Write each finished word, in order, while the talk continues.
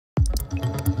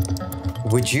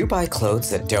Would you buy clothes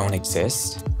that don't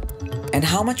exist? And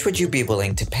how much would you be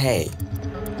willing to pay?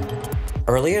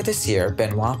 Earlier this year,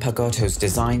 Benoit Pagotto's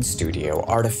design studio,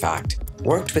 Artifact,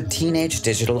 worked with teenage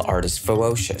digital artist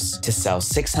Ferocious to sell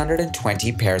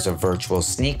 620 pairs of virtual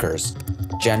sneakers,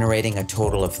 generating a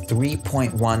total of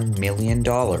 $3.1 million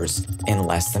in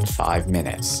less than 5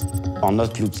 minutes. We're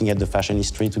not looking at the fashion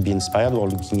history to be inspired, we're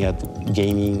looking at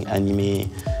gaming,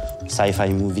 anime, sci-fi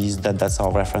movies, that's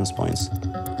our reference points.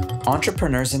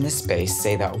 Entrepreneurs in this space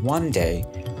say that one day,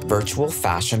 virtual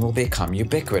fashion will become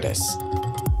ubiquitous.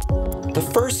 The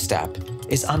first step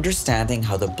is understanding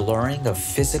how the blurring of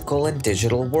physical and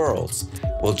digital worlds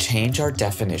will change our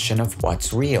definition of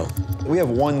what's real. We have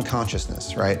one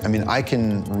consciousness, right? I mean, I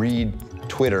can read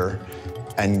Twitter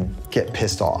and get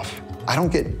pissed off. I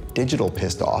don't get digital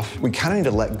pissed off. We kind of need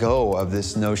to let go of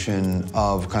this notion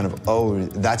of kind of, oh,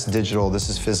 that's digital, this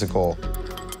is physical.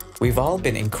 We've all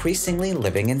been increasingly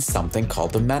living in something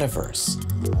called the Metaverse.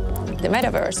 The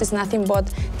Metaverse is nothing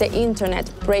but the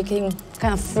internet breaking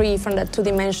kind of free from that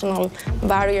two-dimensional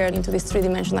barrier into this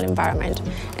three-dimensional environment.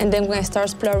 And then when it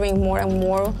starts blurring more and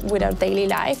more with our daily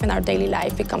life and our daily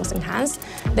life becomes enhanced,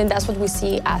 then that's what we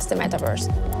see as the Metaverse.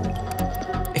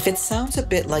 If it sounds a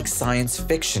bit like science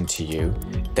fiction to you,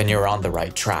 then you're on the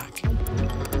right track.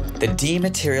 The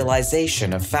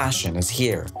dematerialization of fashion is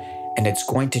here, and it's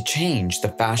going to change the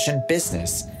fashion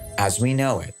business as we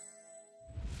know it.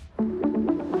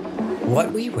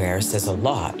 What we wear says a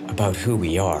lot about who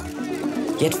we are.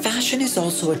 Yet fashion is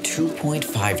also a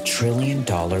 $2.5 trillion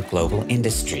global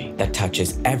industry that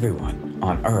touches everyone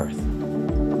on Earth.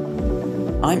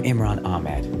 I'm Imran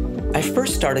Amed. I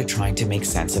first started trying to make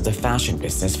sense of the fashion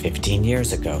business 15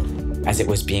 years ago, as it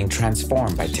was being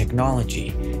transformed by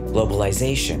technology,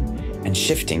 globalization, and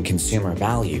shifting consumer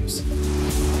values.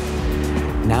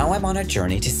 Now I'm on a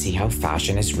journey to see how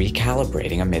fashion is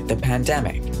recalibrating amid the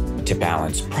pandemic, to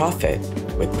balance profit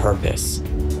with purpose.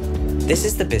 This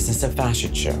is the Business of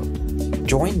Fashion show.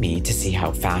 Join me to see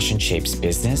how fashion shapes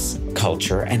business,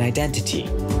 culture, and identity,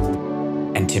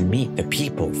 and to meet the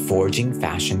people forging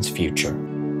fashion's future.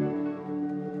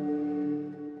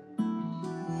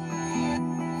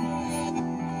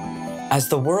 As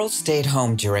the world stayed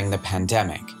home during the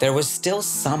pandemic, there was still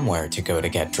somewhere to go to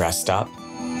get dressed up.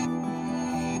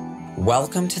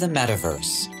 Welcome to the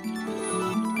Metaverse.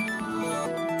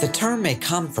 The term may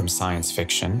come from science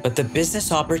fiction, but the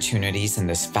business opportunities in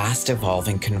this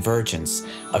fast-evolving convergence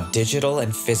of digital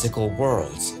and physical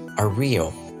worlds are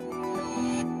real.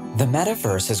 The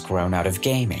Metaverse has grown out of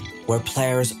gaming, where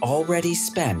players already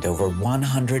spend over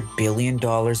 $100 billion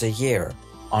a year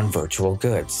on virtual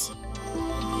goods.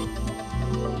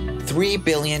 3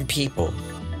 billion people,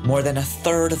 more than a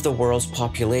third of the world's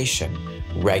population,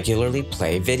 regularly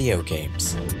play video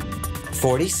games.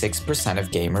 46%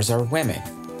 of gamers are women.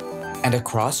 And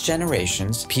across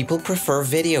generations, people prefer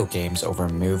video games over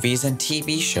movies and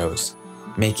TV shows,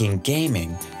 making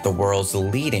gaming the world's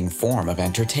leading form of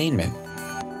entertainment.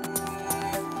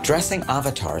 Dressing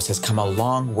avatars has come a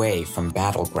long way from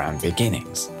battleground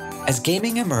beginnings. As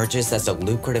gaming emerges as a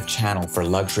lucrative channel for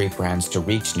luxury brands to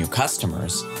reach new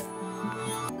customers,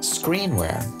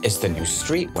 screenwear is the new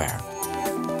streetwear.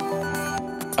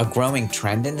 A growing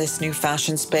trend in this new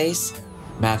fashion space?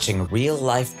 Matching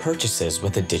real-life purchases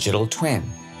with a digital twin.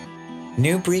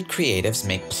 New breed creatives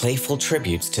make playful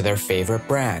tributes to their favorite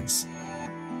brands.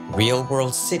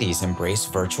 Real-world cities embrace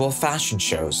virtual fashion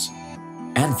shows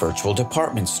and virtual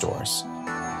department stores.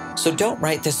 So don't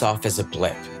write this off as a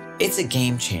blip. It's a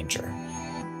game changer.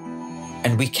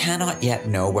 And we cannot yet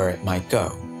know where it might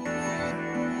go.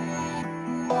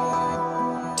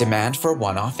 Demand for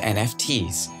one-off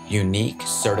NFTs, unique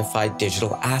certified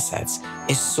digital assets,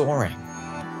 is soaring.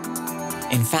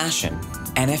 In fashion,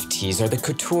 NFTs are the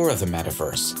couture of the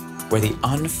Metaverse, where the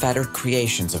unfettered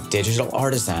creations of digital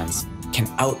artisans can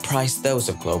outprice those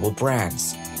of global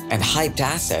brands. And hyped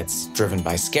assets, driven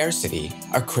by scarcity,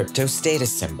 are crypto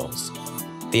status symbols.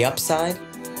 The upside?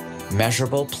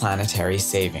 Measurable planetary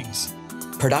savings.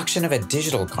 Production of a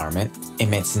digital garment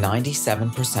emits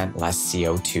 97% less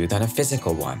CO2 than a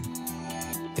physical one.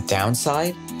 The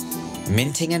downside?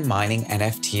 Minting and mining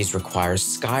NFTs requires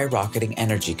skyrocketing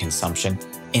energy consumption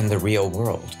in the real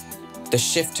world. The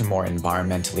shift to more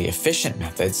environmentally efficient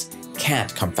methods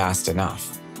can't come fast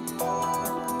enough.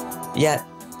 Yet,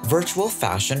 virtual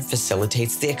fashion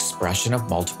facilitates the expression of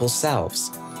multiple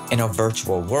selves in a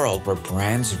virtual world where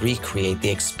brands recreate the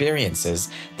experiences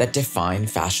that define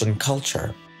fashion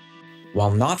culture,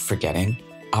 while not forgetting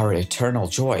our eternal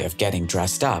joy of getting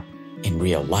dressed up in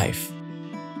real life.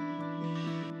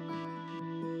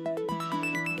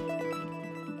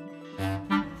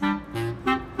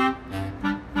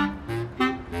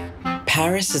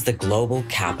 Paris is the global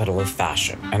capital of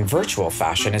fashion, and virtual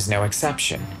fashion is no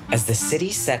exception, as the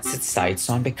city sets its sights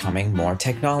on becoming more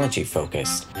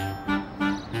technology-focused.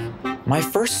 My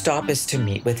first stop is to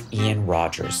meet with Ian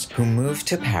Rogers, who moved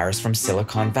to Paris from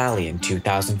Silicon Valley in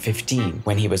 2015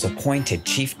 when he was appointed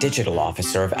Chief Digital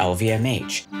Officer of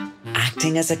LVMH,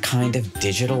 acting as a kind of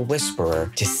digital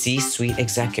whisperer to C-suite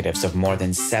executives of more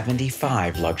than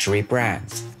 75 luxury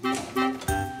brands.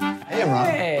 Hey, Imran.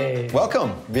 Hey.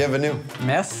 Welcome. Bienvenue.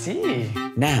 Merci.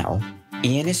 Now,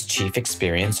 Ian is Chief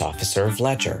Experience Officer of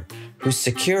Ledger, whose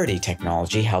security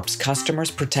technology helps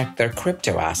customers protect their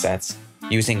crypto assets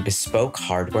using bespoke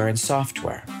hardware and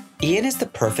software. Ian is the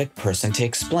perfect person to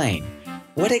explain,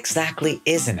 what exactly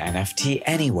is an NFT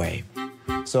anyway?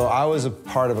 So I was a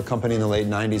part of a company in the late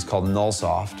 90s called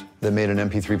Nullsoft that made an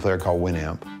MP3 player called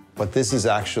Winamp. But this is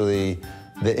actually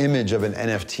the image of an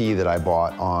NFT that I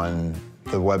bought on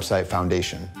the website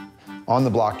Foundation. On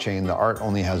the blockchain, the art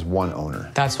only has one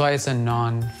owner. That's why it's a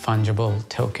non-fungible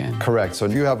token. Correct. So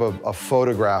if you have a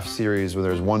photograph series where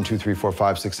there's 1, 2, 3, 4,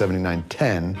 5, 6, 7, 8, 9,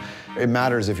 10, it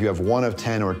matters if you have 1 of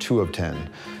 10 or 2 of 10.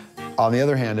 On the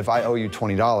other hand, if I owe you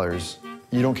 $20,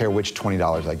 you don't care which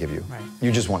 $20 I give you. Right.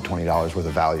 You just want $20 worth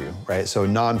of value, right? So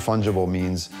non-fungible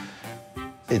means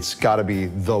it's got to be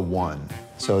the one.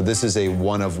 So this is a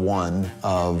 1 of 1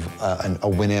 of a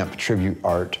Winamp tribute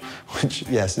art, which,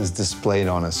 yes, is displayed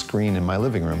on a screen in my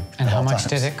living room. And how much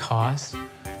did it cost?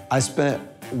 I spent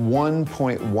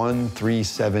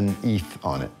 1.137 ETH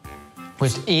on it.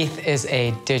 Which ETH is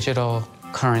a digital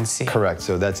currency. Correct,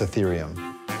 so that's Ethereum.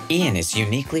 Ian is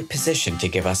uniquely positioned to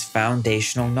give us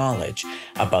foundational knowledge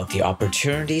about the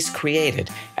opportunities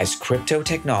created as crypto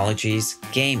technologies,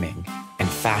 gaming, and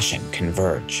fashion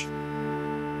converge.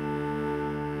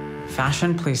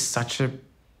 Fashion plays such a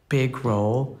big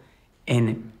role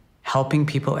in helping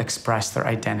people express their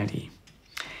identity.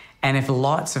 And if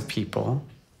lots of people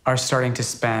are starting to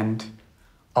spend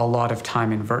a lot of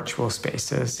time in virtual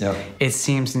spaces, it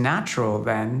seems natural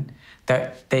then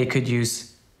that they could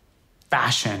use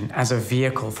fashion as a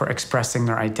vehicle for expressing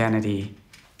their identity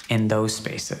in those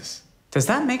spaces. Does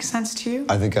that make sense to you?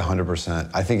 I think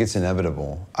 100%. I think it's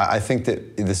inevitable. I think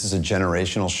that this is a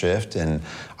generational shift, and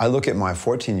I look at my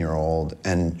 14-year-old,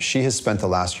 and she has spent the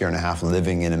last year and a half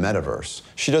living in a metaverse.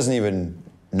 She doesn't even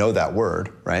know that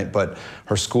word, right? But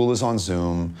her school is on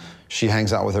Zoom. She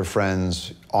hangs out with her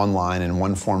friends online in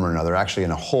one form or another, actually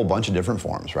in a whole bunch of different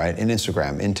forms, right? In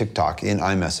Instagram, in TikTok, in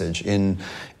iMessage, in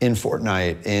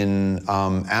Fortnite, in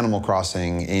Animal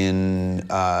Crossing, in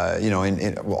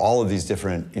all of these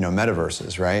different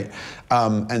metaverses, right?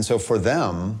 And so for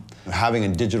them, having a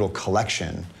digital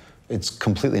collection, it's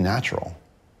completely natural.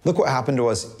 Look what happened to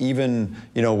us even,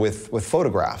 with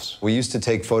photographs. We used to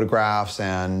take photographs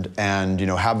and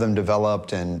have them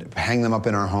developed and hang them up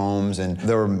in our homes. And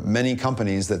there were many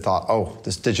companies that thought, oh,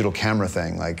 this digital camera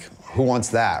thing, like, who wants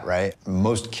that, right?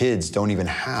 Most kids don't even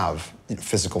have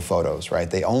physical photos,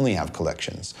 right? They only have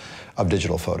collections of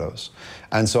digital photos.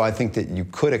 And so I think that you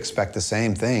could expect the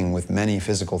same thing with many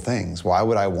physical things. Why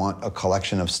would I want a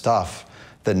collection of stuff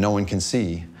that no one can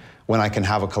see when I can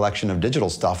have a collection of digital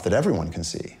stuff that everyone can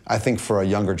see? I think for a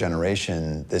younger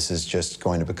generation, this is just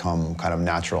going to become kind of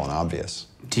natural and obvious.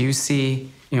 Do you see,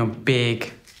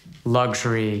 big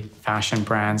luxury fashion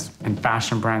brands and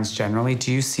fashion brands generally,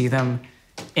 do you see them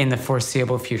in the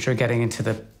foreseeable future getting into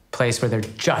the place where they're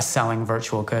just selling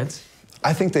virtual goods?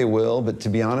 I think they will, but to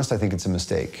be honest, I think it's a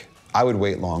mistake. I would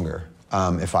wait longer.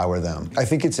 If I were them. I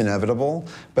think it's inevitable,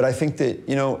 but I think that,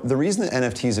 the reason that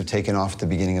NFTs have taken off at the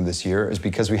beginning of this year is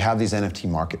because we have these NFT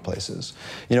marketplaces.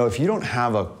 If you don't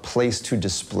have a place to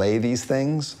display these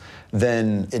things,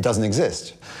 then it doesn't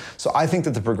exist. So I think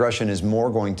that the progression is more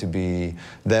going to be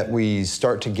that we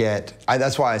start to get,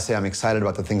 that's why I say I'm excited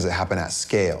about the things that happen at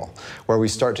scale, where we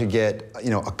start to get,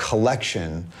 a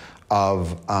collection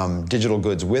of digital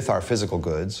goods with our physical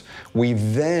goods. We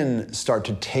then start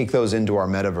to take those into our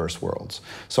metaverse worlds.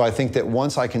 So I think that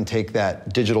once I can take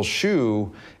that digital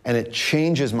shoe and it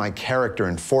changes my character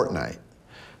in Fortnite,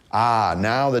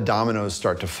 now the dominoes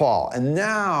start to fall. And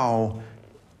now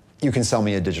you can sell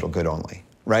me a digital good only,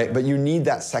 right? But you need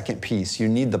that second piece. You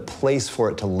need the place for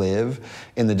it to live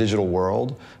in the digital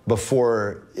world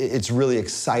before it's really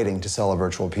exciting to sell a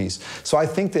virtual piece. So I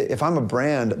think that if I'm a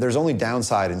brand, there's only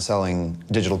downside in selling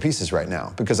digital pieces right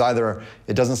now, because either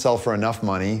it doesn't sell for enough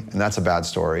money, and that's a bad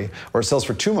story, or it sells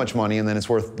for too much money and then it's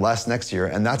worth less next year,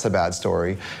 and that's a bad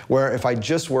story. Where if I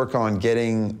just work on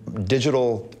getting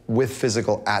digital with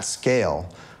physical at scale,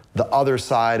 the other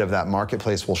side of that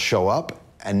marketplace will show up,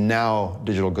 and now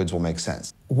digital goods will make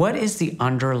sense. What is the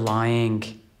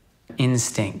underlying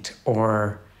instinct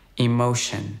or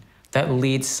emotion that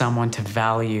leads someone to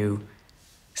value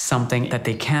something that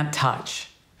they can't touch?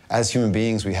 As human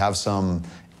beings, we have some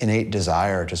innate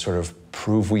desire to sort of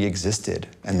prove we existed,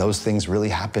 and those things really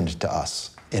happened to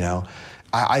us, you know?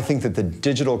 I think that the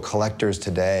digital collectors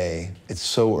today, it's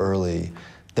so early,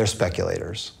 they're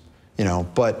speculators, you know?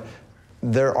 But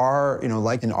there are, you know,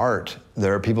 like in art,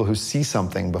 there are people who see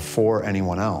something before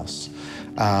anyone else.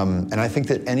 And I think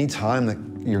that any time that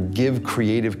you give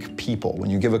creative people, when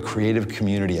you give a creative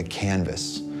community a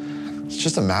canvas, it's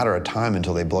just a matter of time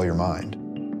until they blow your mind.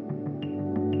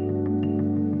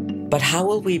 But how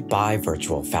will we buy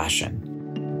virtual fashion?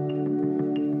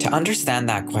 To understand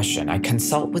that question, I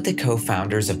consult with the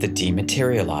co-founders of the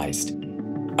Dematerialized,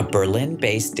 a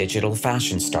Berlin-based digital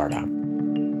fashion startup.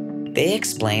 They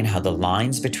explain how the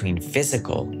lines between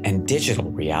physical and digital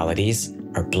realities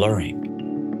are blurring.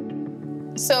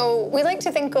 So we like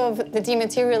to think of the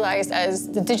Dematerialized as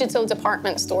the digital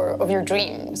department store of your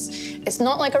dreams. It's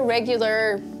not like a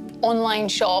regular online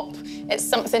shop. It's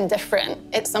something different.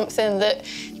 It's something that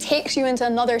takes you into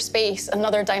another space,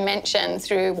 another dimension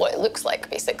through what it looks like,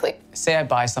 basically. Say I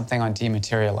buy something on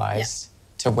Dematerialized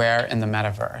to wear in the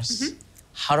metaverse.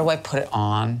 How do I put it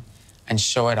on and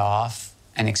show it off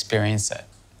and experience it?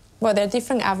 Well, there are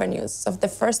different avenues. So the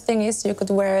first thing is you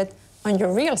could wear it on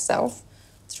your real self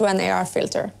through an AR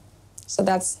filter. So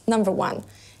that's number one.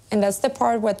 And that's the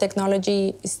part where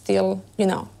technology is still, you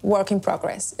know, work in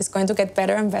progress. It's going to get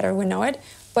better and better, we know it.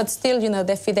 But still, you know,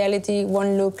 the fidelity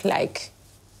won't look like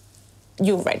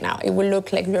you right now. It will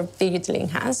look like you're digitally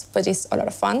enhanced, but it's a lot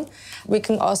of fun. We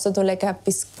can also do like a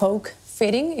bespoke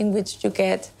fitting in which you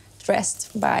get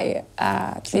dressed by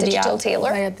a digital tailor.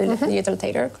 By a digital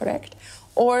tailor, correct.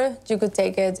 Or you could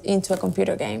take it into a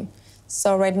computer game.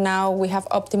 So right now we have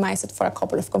optimized it for a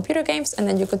couple of computer games, and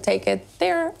then you could take it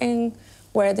there and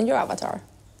wear it in your avatar.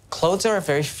 Clothes are a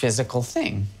very physical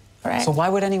thing. Correct. So why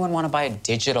would anyone want to buy a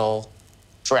digital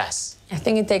dress? I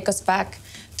think it takes us back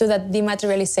to that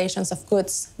dematerializations of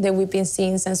goods that we've been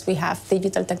seeing since we have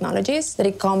digital technologies, that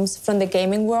it comes from the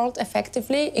gaming world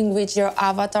effectively, in which your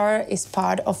avatar is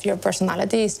part of your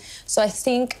personalities. So I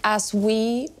think as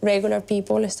we, regular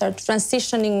people, start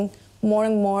transitioning more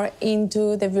and more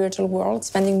into the virtual world,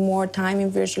 spending more time in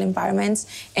virtual environments,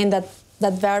 and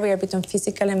that barrier between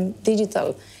physical and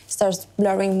digital starts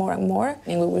blurring more and more,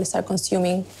 and we will start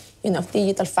consuming, you know,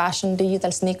 digital fashion,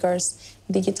 digital sneakers,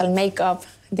 digital makeup,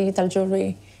 digital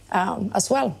jewelry as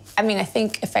well. I mean, I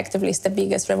think effectively it's the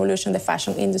biggest revolution the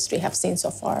fashion industry have seen so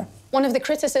far. One of the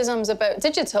criticisms about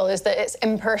digital is that it's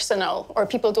impersonal, or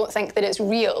people don't think that it's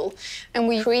real. And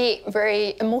we create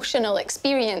very emotional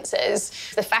experiences.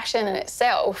 The fashion in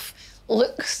itself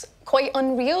looks quite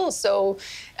unreal. So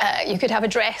you could have a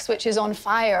dress which is on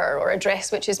fire or a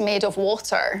dress which is made of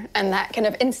water, and that kind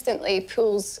of instantly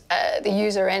pulls the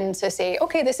user in to say,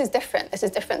 okay, this is different. This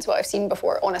is different to what I've seen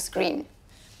before on a screen.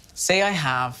 Say I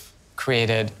have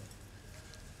created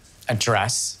a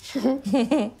dress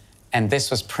and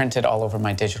this was printed all over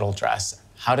my digital dress.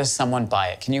 How does someone buy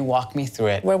it? Can you walk me through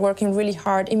it? We're working really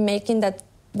hard in making that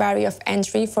barrier of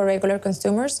entry for regular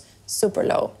consumers super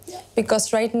low.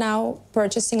 Because right now,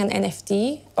 purchasing an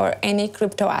NFT or any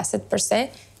crypto asset per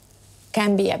se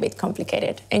can be a bit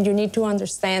complicated. And you need to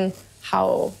understand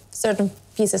how certain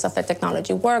pieces of the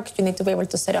technology work. You need to be able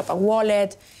to set up a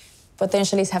wallet,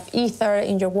 potentially have Ether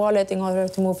in your wallet in order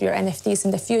to move your NFTs in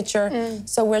the future.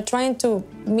 So we're trying to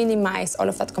minimize all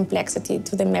of that complexity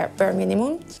to the bare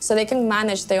minimum so they can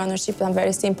manage their ownership in a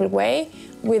very simple way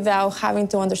without having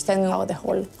to understand how the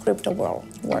whole crypto world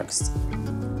works.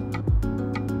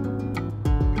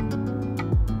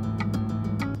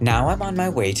 Now I'm on my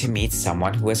way to meet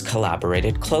someone who has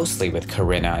collaborated closely with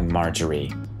Corinna and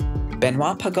Marjorie.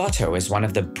 Benoit Pagotto is one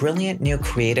of the brilliant new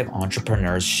creative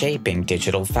entrepreneurs shaping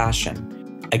digital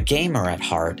fashion. A gamer at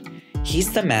heart,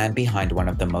 he's the man behind one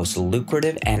of the most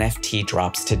lucrative NFT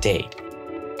drops to date.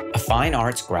 A fine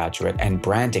arts graduate and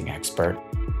branding expert,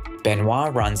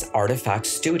 Benoit runs Artifact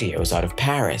Studios out of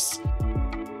Paris.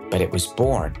 But it was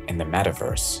born in the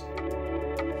Metaverse.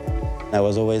 I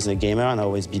was always a gamer, and I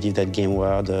always believed that games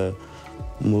were the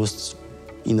most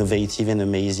innovative and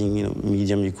amazing,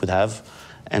 medium you could have.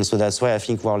 And so that's why I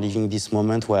think we're living this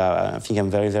moment where I think I'm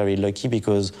very, very lucky,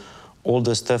 because all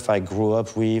the stuff I grew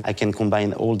up with, I can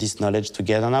combine all this knowledge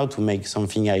together now to make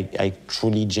something I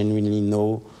truly, genuinely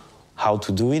know how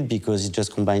to do it, because it's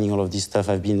just combining all of this stuff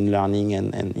I've been learning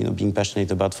and being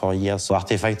passionate about for years. So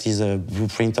Artifact is a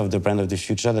blueprint of the brand of the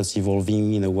future that's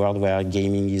evolving in a world where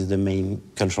gaming is the main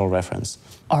cultural reference.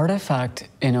 Artifact,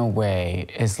 in a way,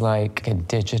 is like a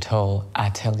digital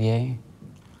atelier.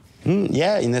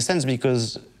 Yeah, in a sense,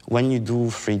 because when you do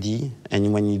 3D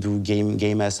and when you do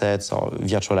game assets or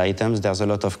virtual items, there's a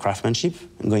lot of craftsmanship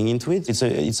going into it.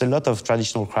 It's a lot of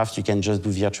traditional craft you can just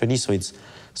do virtually. So it's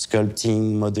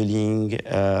sculpting, modeling,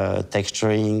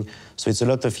 texturing. So it's a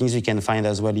lot of things you can find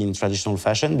as well in traditional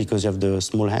fashion because you have the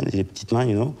small hand, les petites mains,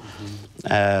 you know.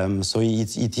 So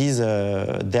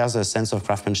there's a sense of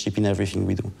craftsmanship in everything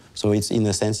we do. So it's, in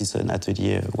a sense, it's an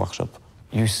atelier workshop.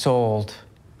 You sold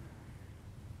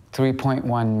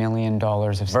 $3.1 million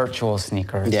of virtual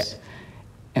sneakers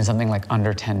in something like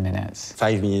under 10 minutes.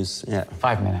 5 minutes, yeah.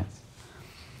 5 minutes.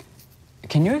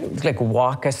 Can you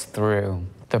walk us through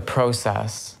the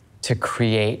process to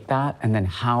create that and then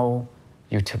how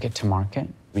you took it to market?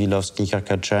 We love sneaker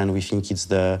culture and we think it's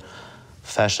the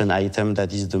fashion item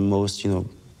that is the most,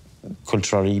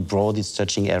 culturally broad. It's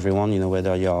touching everyone,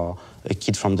 whether you're a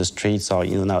kid from the streets or,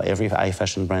 now every high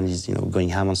fashion brand is, going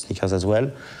ham on sneakers as well.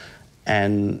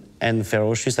 And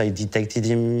Ferocious, I detected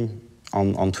him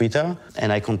on Twitter,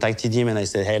 and I contacted him and I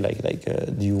said, hey,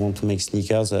 do you want to make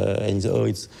sneakers? And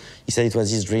he said it was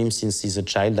his dream since he's a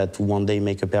child that to one day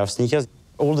make a pair of sneakers.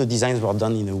 All the designs were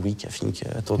done in a week, I think,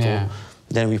 total. Yeah.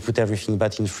 Then we put everything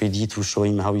back in 3D to show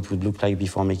him how it would look like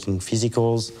before making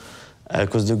physicals.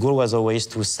 Because the goal was always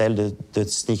to sell the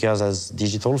sneakers as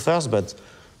digital first, but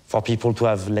for people to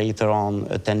have later on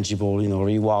a tangible,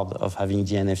 reward of having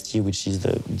the NFT, which is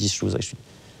these shoes,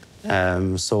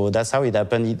 actually. So that's how it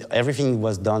happened. Everything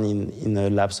was done in a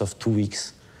lapse of 2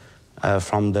 weeks,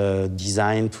 from the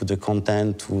design to the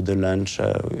content to the launch.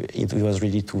 It was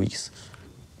really 2 weeks.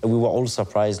 We were all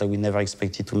surprised that we never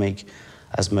expected to make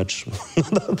as much.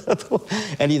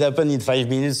 And it happened in 5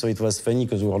 minutes, so it was funny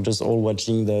because we were just all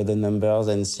watching the numbers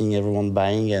and seeing everyone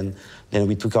buying, and then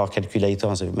we took our calculator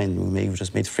and said, man, we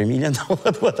just made 3 million.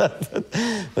 What happened?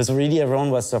 But so really everyone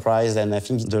was surprised, and I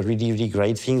think the really, really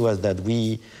great thing was that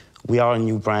we are a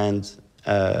new brand.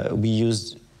 We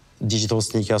used digital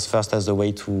sneakers first as a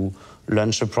way to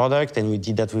launch a product, and we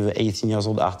did that with an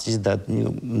 18-year-old artist that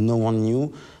no one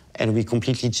knew. And we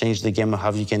completely changed the game of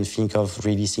how you can think of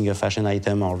releasing a fashion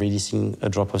item or releasing a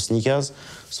drop of sneakers.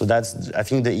 So I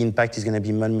think the impact is going to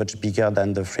be much, much bigger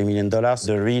than the $3 million.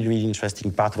 The really, really interesting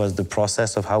part was the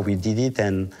process of how we did it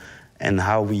and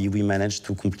how we managed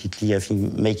to completely, I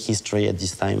think, make history at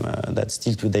this time. That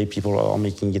still today people are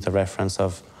making it a reference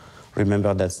of,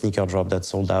 remember that sneaker drop that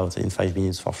sold out in 5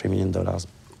 minutes for $3 million.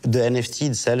 The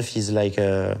NFT itself is like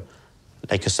a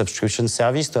subscription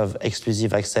service to have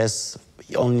exclusive access.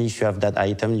 Only if you have that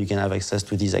item, you can have access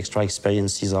to these extra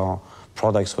experiences or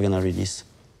products we're going to release.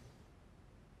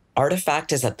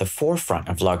 Artifact is at the forefront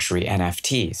of luxury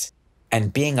NFTs,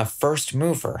 and being a first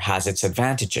mover has its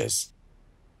advantages.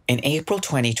 In April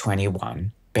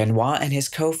 2021, Benoit and his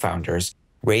co-founders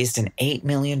raised an $8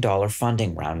 million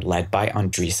funding round led by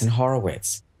Andreessen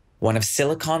Horowitz, one of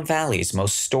Silicon Valley's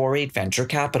most storied venture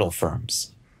capital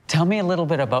firms. Tell me a little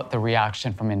bit about the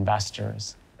reaction from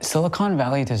investors. Silicon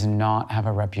Valley does not have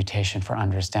a reputation for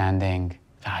understanding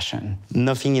fashion.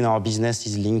 Nothing in our business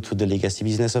is linked to the legacy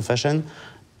business of fashion.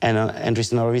 And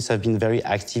Andreessen Horowitz have been very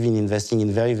active in investing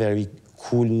in very, very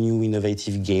cool, new,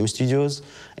 innovative game studios.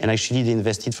 And actually, they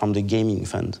invested from the gaming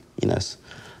fund in us.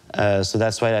 So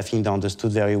that's why I think they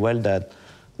understood very well that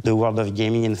the world of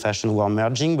gaming and fashion were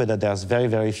merging, but that there's very,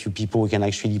 very few people who can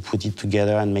actually put it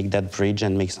together and make that bridge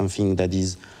and make something that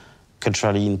is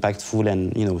culturally impactful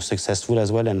and successful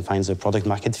as well, and finds a product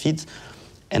market fit.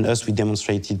 And us, we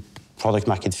demonstrated product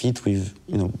market fit with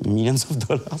millions of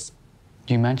dollars.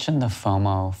 You mentioned the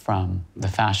FOMO from the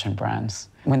fashion brands.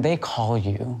 When they call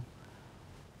you,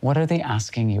 what are they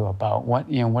asking you about?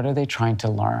 What are they trying to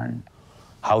learn?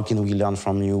 How can we learn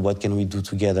from you? What can we do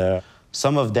together?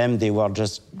 Some of them, they were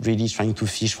just really trying to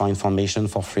fish for information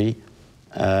for free.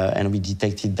 And we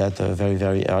detected that very,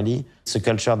 very early. It's a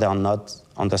culture they are not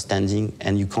understanding,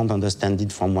 and you can't understand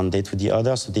it from one day to the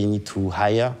other, so they need to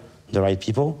hire the right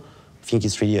people. I think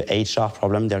it's really an HR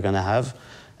problem they're going to have.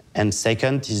 And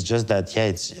second is just that,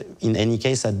 it's in any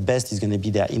case, at best, it's going to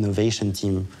be their innovation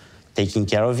team taking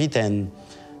care of it. And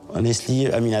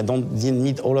honestly, I mean, I didn't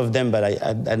meet all of them, but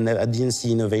I didn't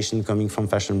see innovation coming from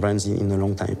fashion brands in a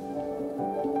long time.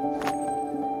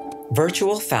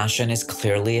 Virtual fashion is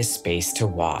clearly a space to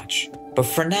watch, but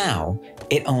for now,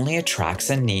 it only attracts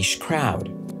a niche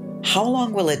crowd. How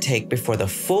long will it take before the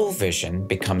full vision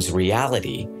becomes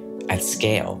reality at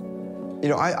scale?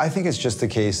 I think it's just the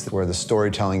case where the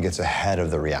storytelling gets ahead of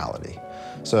the reality.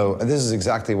 So this is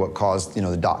exactly what caused,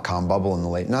 the dot-com bubble in the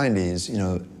late 90s,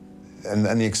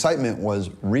 and the excitement was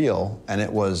real and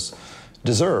it was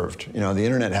deserved. The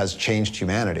internet has changed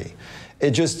humanity.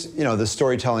 It just, the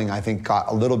storytelling, I think, got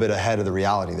a little bit ahead of the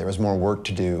reality. There was more work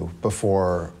to do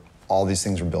before all these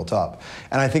things were built up.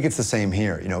 And I think it's the same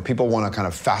here. You know, people want to kind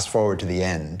of fast forward to the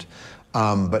end,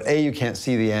 but A, you can't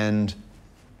see the end.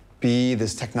 B,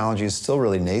 this technology is still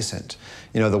really nascent.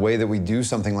 You know, the way that we do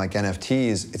something like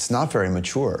NFTs, it's not very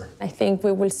mature. I think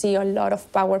we will see a lot of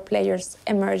power players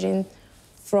emerging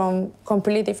from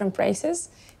completely different places,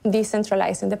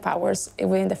 decentralizing the powers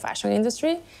within the fashion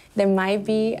industry. There might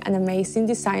be an amazing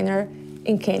designer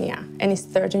in Kenya and is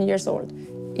 13 years old.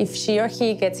 If she or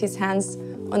he gets his hands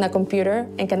on a computer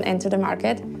and can enter the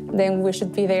market, then we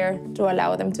should be there to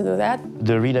allow them to do that.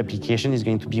 The real application is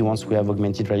going to be once we have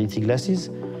augmented reality glasses,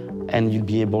 and you'll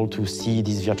be able to see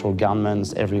these virtual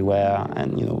garments everywhere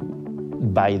and, you know,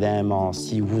 buy them or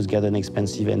see who's got an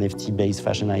expensive NFT-based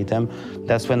fashion item.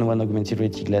 That's when augmented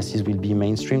reality glasses will be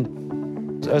mainstream.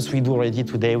 Us, we do already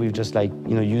today, we've just like,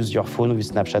 you know, use your phone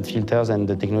with Snapchat filters, and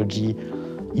the technology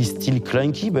is still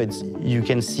clunky, but you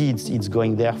can see it's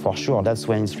going there for sure. That's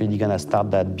when it's really gonna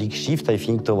start that big shift, I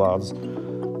think, towards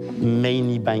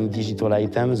mainly buying digital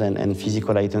items and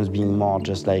physical items being more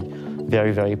just like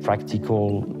very, very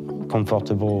practical,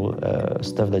 comfortable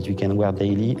stuff that you can wear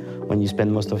daily when you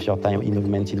spend most of your time in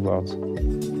augmented worlds.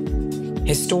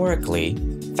 Historically,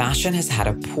 fashion has had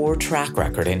a poor track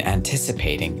record in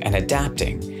anticipating and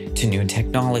adapting to new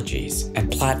technologies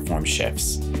and platform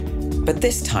shifts. But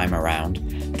this time around,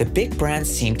 the big brands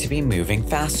seem to be moving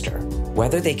faster.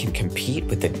 Whether they can compete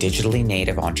with the digitally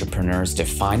native entrepreneurs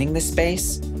defining the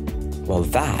space, well,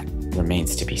 that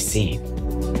remains to be seen.